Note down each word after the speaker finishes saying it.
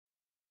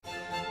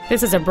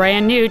This is a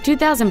brand new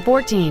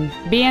 2014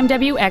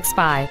 BMW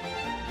X5.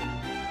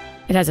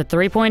 It has a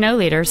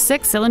 3.0-liter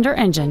six-cylinder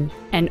engine,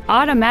 an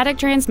automatic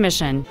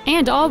transmission,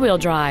 and all-wheel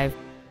drive.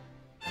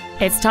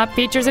 Its top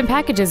features and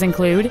packages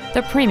include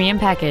the Premium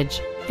Package,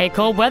 a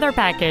cold weather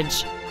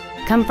package,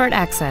 comfort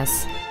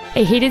access,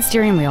 a heated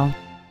steering wheel,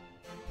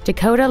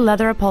 Dakota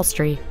leather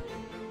upholstery,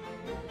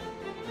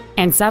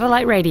 and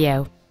satellite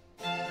radio.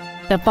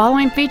 The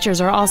following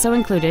features are also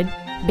included: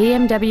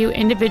 BMW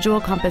individual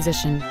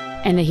composition,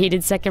 and the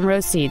heated second-row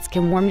seats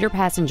can warm your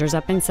passengers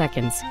up in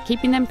seconds,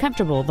 keeping them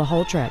comfortable the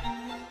whole trip.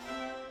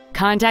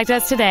 Contact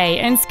us today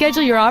and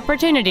schedule your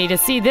opportunity to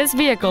see this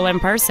vehicle in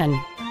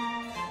person.